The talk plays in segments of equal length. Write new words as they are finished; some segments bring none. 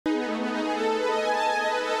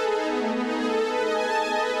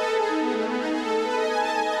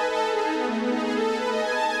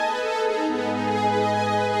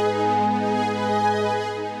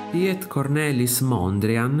Pieter Cornelis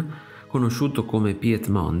Mondriaan, conosciuto come Piet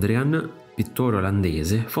Mondrian, pittore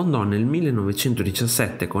olandese, fondò nel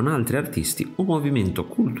 1917 con altri artisti un movimento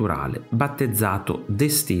culturale battezzato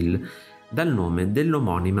Stijl dal nome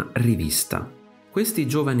dell'omonima rivista. Questi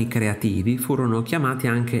giovani creativi furono chiamati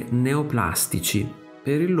anche neoplastici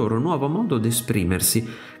per il loro nuovo modo di esprimersi,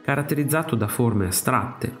 caratterizzato da forme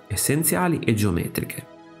astratte, essenziali e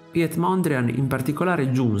geometriche. Piet Mondriaan in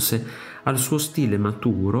particolare giunse al suo stile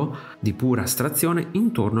maturo di pura astrazione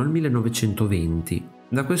intorno al 1920.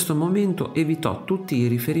 Da questo momento evitò tutti i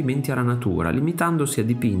riferimenti alla natura, limitandosi a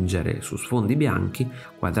dipingere su sfondi bianchi,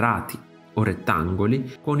 quadrati o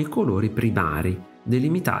rettangoli con i colori primari,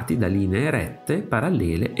 delimitati da linee rette,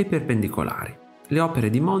 parallele e perpendicolari. Le opere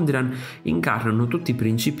di Mondriaan incarnano tutti i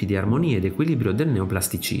principi di armonia ed equilibrio del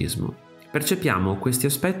neoplasticismo. Percepiamo questi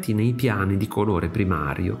aspetti nei piani di colore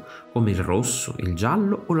primario, come il rosso, il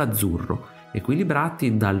giallo o l'azzurro,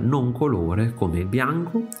 equilibrati dal non colore come il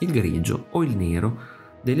bianco, il grigio o il nero,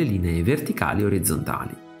 delle linee verticali e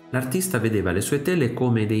orizzontali. L'artista vedeva le sue tele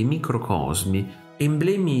come dei microcosmi,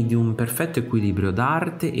 emblemi di un perfetto equilibrio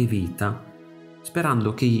d'arte e vita,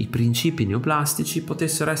 sperando che i principi neoplastici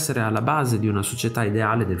potessero essere alla base di una società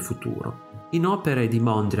ideale del futuro. In opere di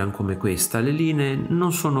Mondriaan come questa, le linee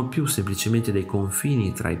non sono più semplicemente dei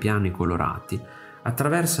confini tra i piani colorati,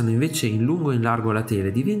 attraversano invece in lungo e in largo la tela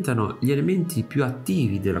e diventano gli elementi più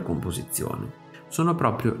attivi della composizione. Sono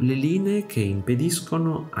proprio le linee che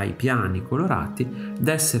impediscono ai piani colorati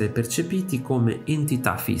d'essere percepiti come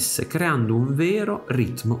entità fisse, creando un vero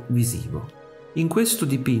ritmo visivo. In questo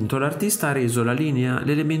dipinto l'artista ha reso la linea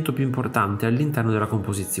l'elemento più importante all'interno della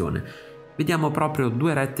composizione. Vediamo proprio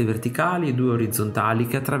due rette verticali e due orizzontali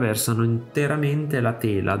che attraversano interamente la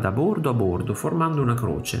tela da bordo a bordo, formando una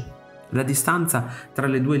croce. La distanza tra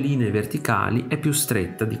le due linee verticali è più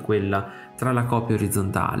stretta di quella tra la copia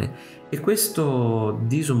orizzontale e questa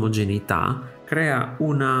disomogeneità crea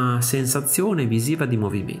una sensazione visiva di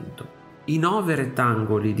movimento. I 9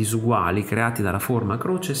 rettangoli disuguali creati dalla forma a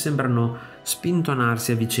croce sembrano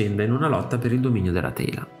spintonarsi a vicenda in una lotta per il dominio della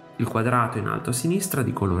tela. Il quadrato in alto a sinistra,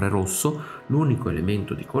 di colore rosso, l'unico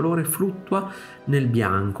elemento di colore, fluttua nel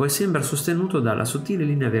bianco e sembra sostenuto dalla sottile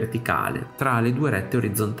linea verticale tra le due rette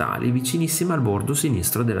orizzontali, vicinissima al bordo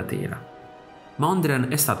sinistro della tela. Mondriaan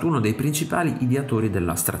è stato uno dei principali ideatori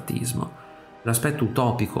dell'astrattismo. L'aspetto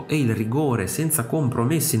utopico e il rigore senza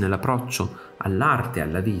compromessi nell'approccio all'arte e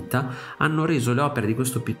alla vita hanno reso le opere di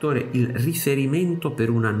questo pittore il riferimento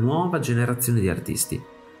per una nuova generazione di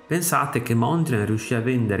artisti. Pensate che Mondriaan riuscì a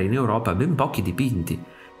vendere in Europa ben pochi dipinti.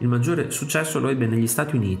 Il maggiore successo lo ebbe negli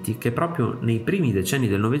Stati Uniti, che proprio nei primi decenni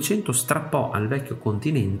del Novecento strappò al vecchio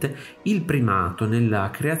continente il primato nella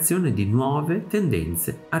creazione di nuove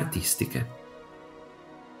tendenze artistiche.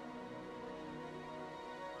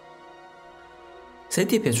 Se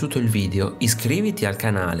ti è piaciuto il video, iscriviti al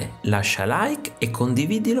canale, lascia like e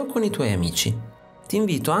condividilo con i tuoi amici. Ti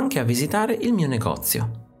invito anche a visitare il mio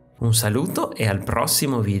negozio. Un saluto e al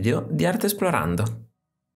prossimo video di Artesplorando.